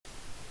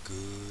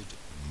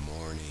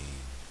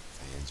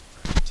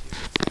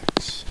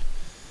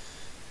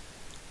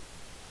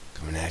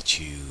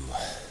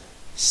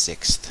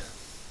6th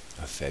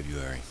of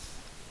February.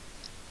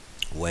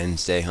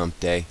 Wednesday, hump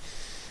day.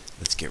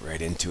 Let's get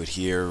right into it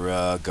here.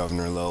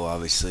 Governor Lowe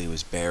obviously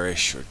was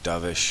bearish or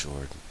dovish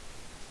or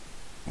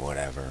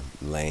whatever,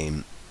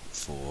 lame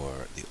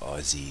for the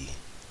Aussie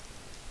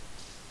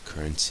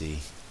currency.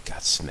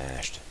 Got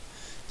smashed.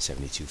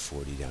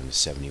 72.40 down to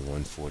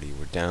 71.40.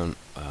 We're down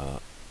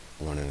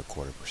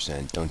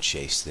 1.25%. Don't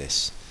chase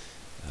this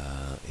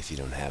if you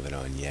don't have it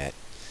on yet.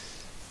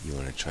 You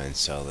want to try and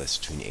sell this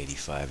between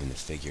 85 and the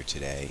figure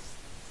today.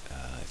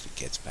 If it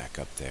gets back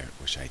up there,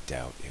 which I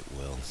doubt it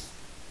will.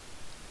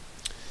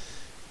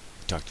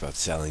 We talked about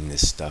selling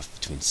this stuff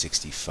between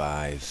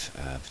 65,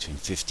 between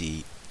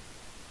 50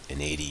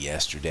 and 80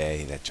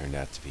 yesterday. That turned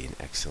out to be an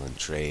excellent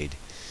trade.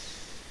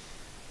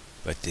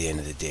 But at the end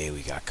of the day,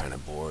 we got kind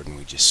of bored and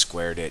we just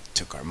squared it,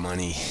 took our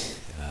money.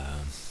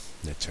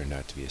 That turned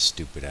out to be a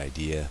stupid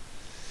idea.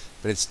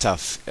 But it's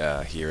tough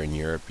here in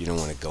Europe. You don't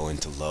want to go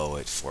into low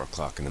at 4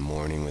 o'clock in the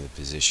morning with a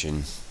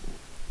position.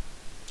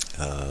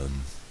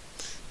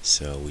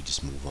 So we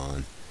just move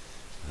on.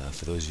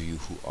 For those of you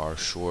who are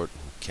short,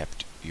 who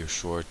kept your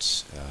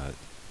shorts,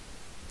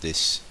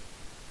 this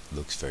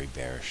looks very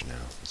bearish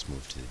now. Let's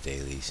move to the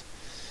dailies.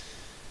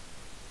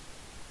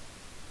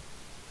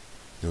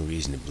 No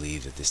reason to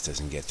believe that this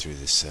doesn't get through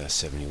this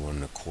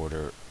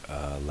 71.25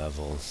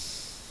 level.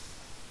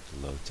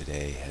 The low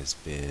today has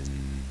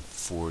been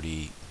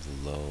 40.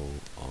 The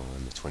low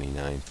on the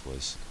 29th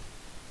was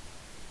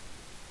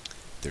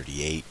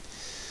 38.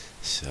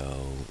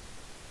 So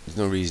there's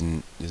no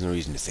reason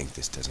to think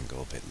this doesn't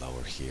go a bit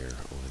lower here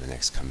over the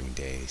next coming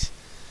days.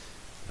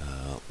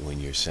 When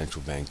your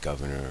central bank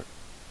governor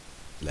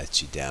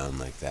lets you down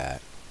like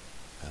that,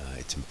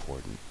 it's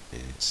important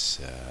and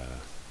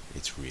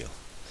it's real.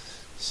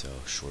 So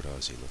short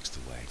Aussie looks the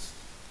way.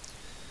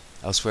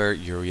 Elsewhere,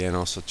 Euro Yen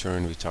also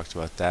turned. We talked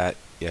about that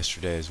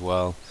yesterday as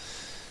well.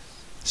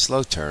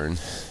 Slow turn,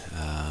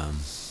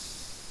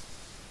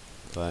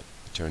 but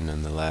turn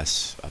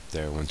nonetheless up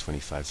there,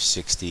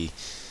 125.60.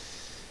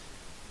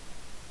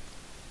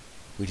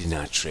 We did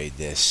not trade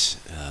this.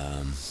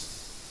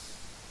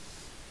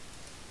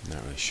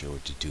 Not really sure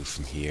what to do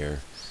from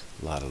here.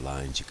 A lot of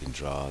lines you can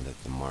draw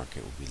that the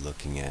market will be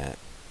looking at.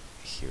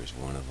 Here's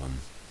one of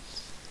them.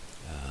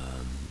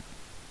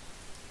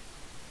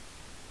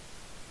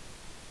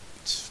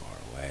 It's far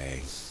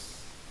away.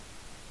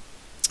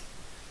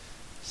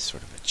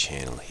 Sort of a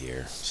channel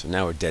here. So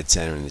now we're dead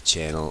center in the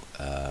channel.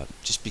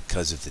 Just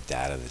because of the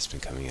data that's been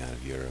coming out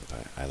of Europe,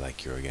 I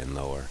like Euro Yen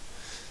lower.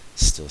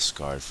 Still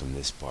scarred from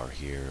this bar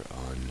here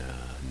on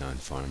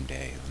non-farm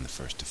day on the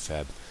 1st of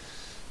Feb.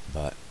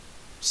 But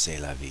c'est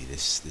la vie.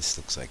 This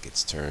looks like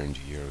it's turned.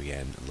 Euro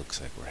Yen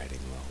looks like we're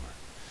heading lower.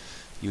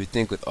 You would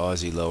think with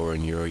Aussie lower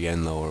and Euro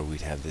Yen lower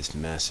we'd have this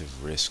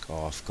massive risk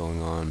off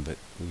going on, but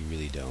we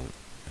really don't.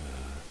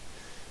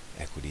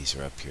 Equities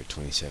are up here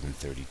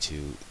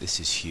 27.32. This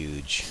is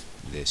huge.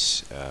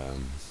 This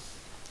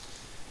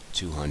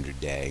 200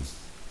 day.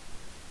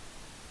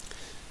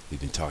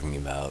 We've been talking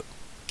about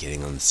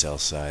getting on the sell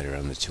side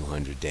around the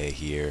 200 day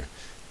here.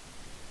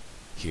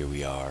 Here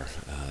we are,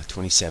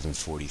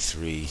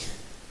 27.43.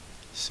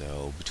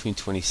 So between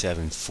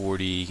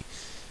 27.40,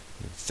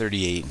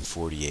 38 and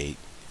 48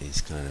 is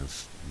kind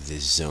of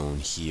this zone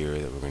here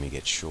that we're going to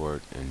get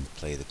short and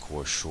play the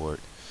core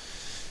short.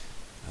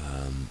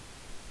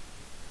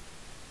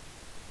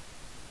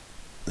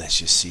 Let's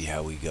just see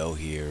how we go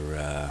here.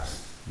 I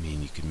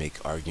mean, you can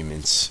make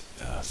arguments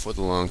for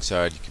the long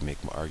side, you can make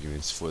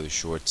arguments for the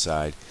short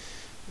side.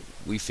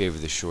 We favor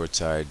the short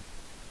side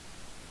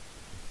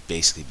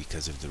basically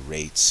because of the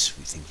rates.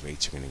 We think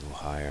rates are going to go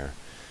higher,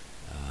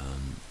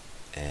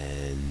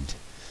 and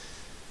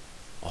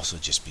also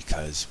just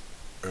because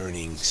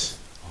earnings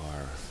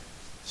are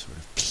sort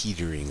of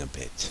petering a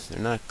bit. They're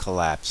not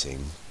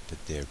collapsing,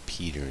 but they're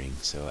petering.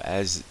 So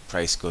as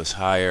price goes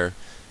higher,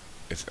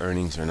 if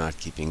earnings are not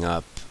keeping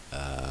up,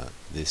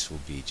 this will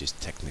be just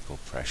technical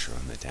pressure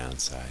on the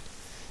downside.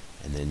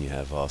 And then you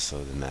have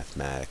also the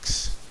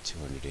mathematics,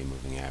 200-day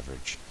moving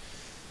average.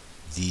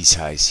 These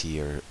highs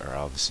here are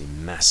obviously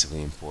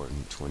massively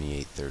important,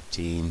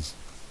 28.13.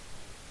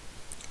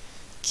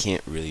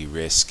 Can't really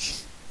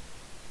risk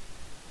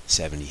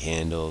 70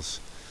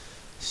 handles,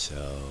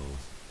 so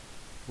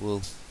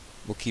we'll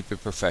keep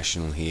it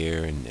professional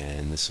here, and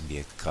this will be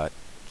a cut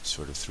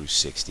sort of through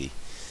 60.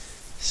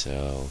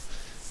 So,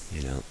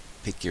 you know,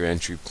 pick your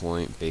entry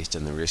point based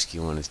on the risk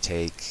you want to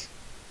take.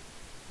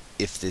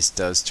 If this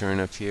does turn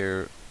up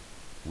here,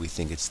 we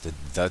think it's the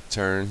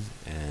turn,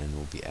 and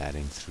we'll be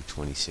adding through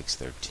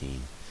 26.13.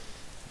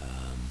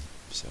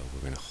 So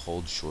we're going to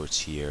hold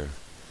shorts here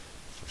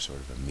for sort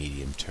of a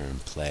medium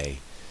term play,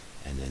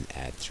 and then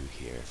add through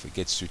here. If it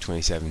gets through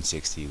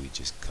 27.60, we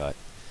just cut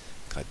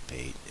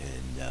bait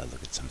and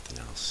look at something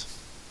else.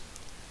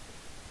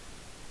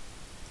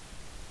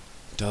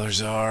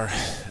 Dollars are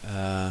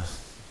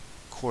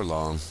core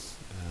long.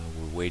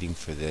 We're waiting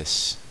for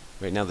this.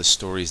 Right now the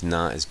story's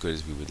not as good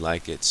as we would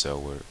like it, so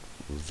we're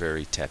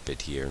very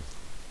tepid here.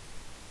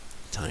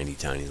 Tiny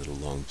little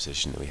long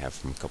position that we have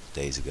from a couple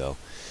days ago.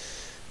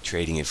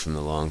 trading it from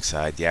the long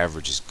side. The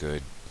average is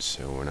good,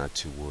 so we're not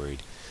too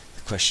worried.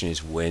 The question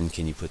is, when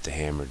can you put the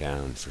hammer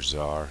down for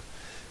ZAR?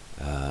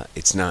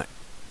 It's not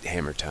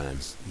hammer time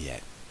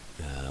yet.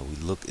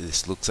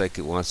 This looks like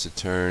it wants to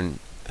turn,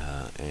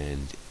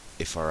 and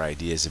if our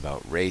ideas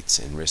about rates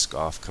and risk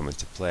off come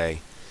into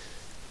play,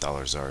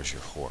 dollar ZAR is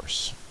your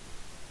horse.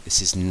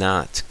 This is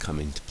not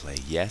coming to play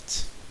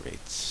yet.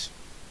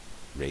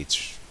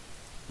 Rates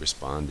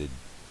responded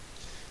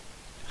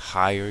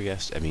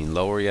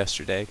lower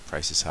yesterday.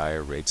 Prices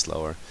higher, rates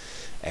lower,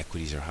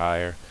 equities are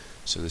higher.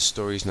 So the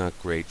story's not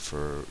great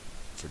for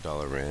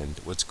dollar rand.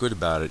 What's good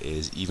about it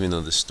is, even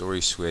though the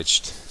story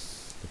switched,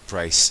 the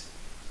price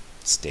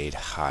stayed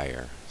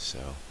higher.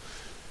 So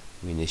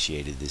we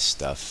initiated this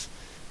stuff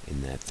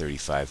in that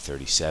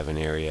 35-37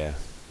 area.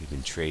 We've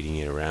been trading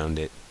it around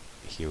it.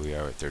 Here we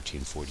are at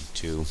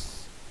 1342.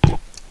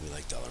 We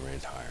like dollar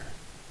rand higher.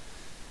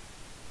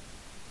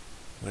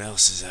 What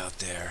else is out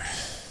there?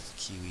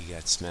 Kiwi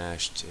got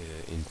smashed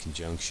in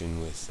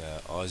conjunction with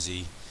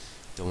Aussie.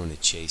 Don't want to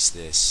chase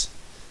this.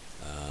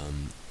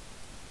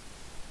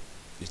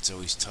 It's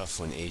always tough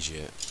when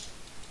Asia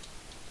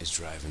is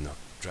driving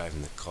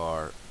the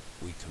car.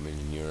 We come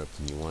in Europe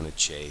and you want to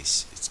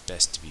chase. It's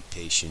best to be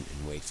patient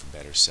and wait for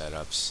better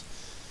setups.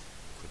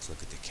 Quick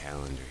look at the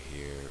calendar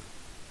here.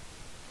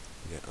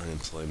 We got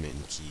unemployment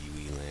in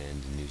Kiwi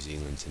land in New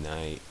Zealand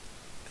tonight.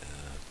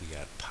 We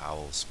got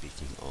Powell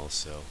speaking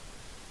also.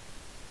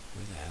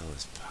 Where the hell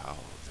is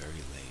Powell?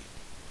 Very late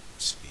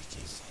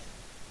speaking.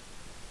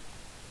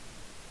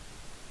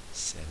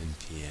 7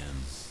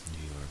 p.m.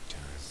 New York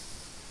time.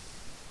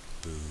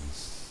 Boo.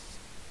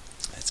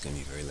 That's going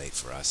to be very late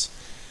for us.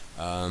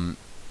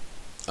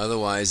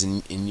 Otherwise,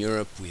 in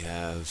Europe, we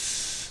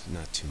have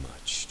not too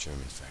much.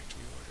 German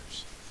factory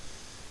orders.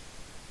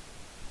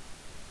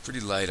 Pretty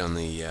light on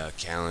the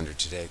calendar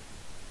today.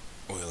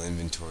 Oil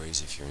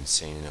inventories, if you're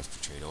insane enough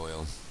to trade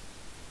oil.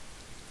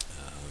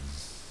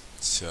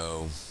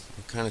 So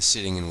we're kind of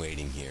sitting and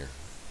waiting here.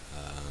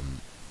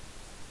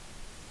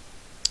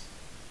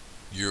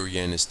 Euro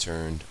yen has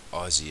turned.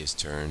 Aussie has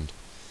turned.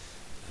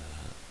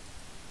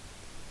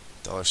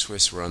 Dollar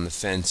Swiss, we're on the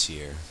fence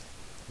here.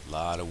 A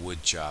lot of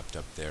wood chopped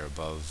up there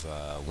above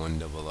 100,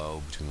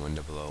 between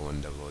 100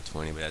 and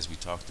 100.20. But as we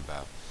talked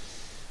about,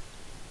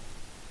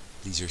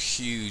 these are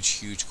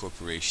huge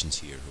coorporations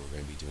here who are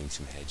going to be doing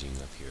some hedging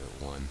up here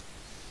at 1.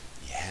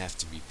 You have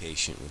to be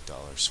patient with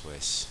dollar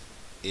Swiss.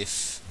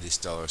 If this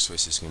dollar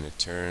Swiss is going to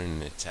turn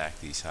and attack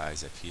these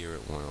highs up here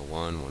at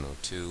 101,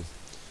 102,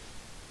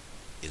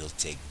 it'll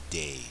take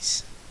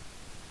days.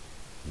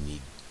 You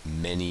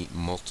need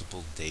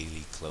multiple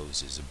daily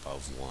closes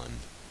above 1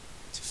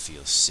 to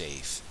feel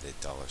safe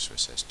that dollar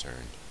Swiss has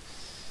turned.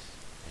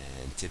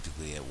 And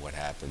typically what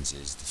happens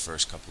is the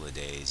first couple of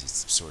days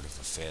it's sort of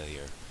a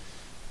failure.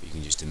 You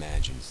can just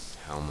imagine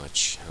how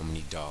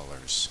many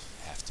dollars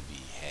have to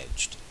be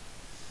hedged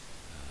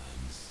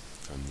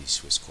from these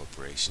Swiss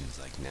corporations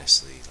like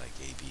Nestle, like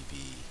ABB,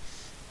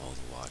 all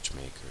the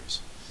watchmakers.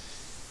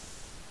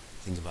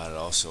 Think about it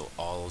also,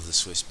 all of the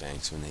Swiss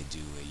banks, when they do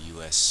a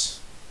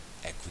U.S.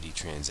 equity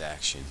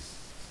transaction,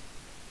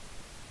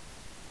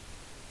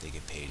 they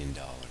get paid in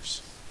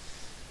dollars.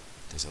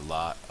 There's a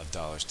lot of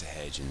dollars to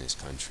hedge in this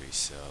country,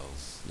 so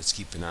let's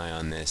keep an eye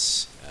on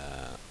this.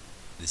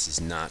 This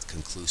is not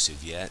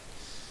conclusive yet,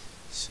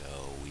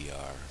 so we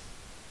are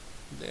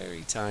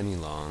very tiny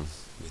long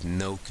with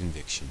no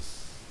conviction.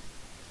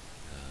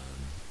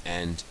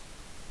 And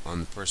on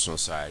the personal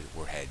side,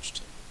 we're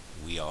hedged.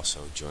 We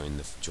also join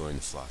the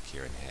flock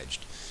here and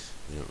hedged.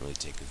 We don't really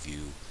take a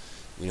view.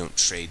 We don't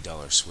trade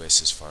dollar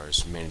Swiss as far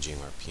as managing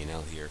our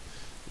P&L here.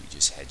 We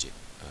just hedge it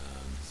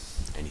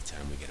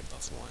anytime we get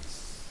above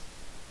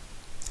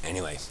 1.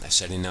 Anyway, I've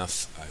said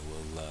enough. I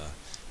will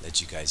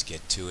let you guys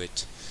get to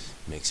it,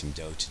 make some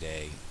dough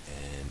today,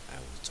 and I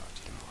will talk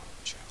to you tomorrow.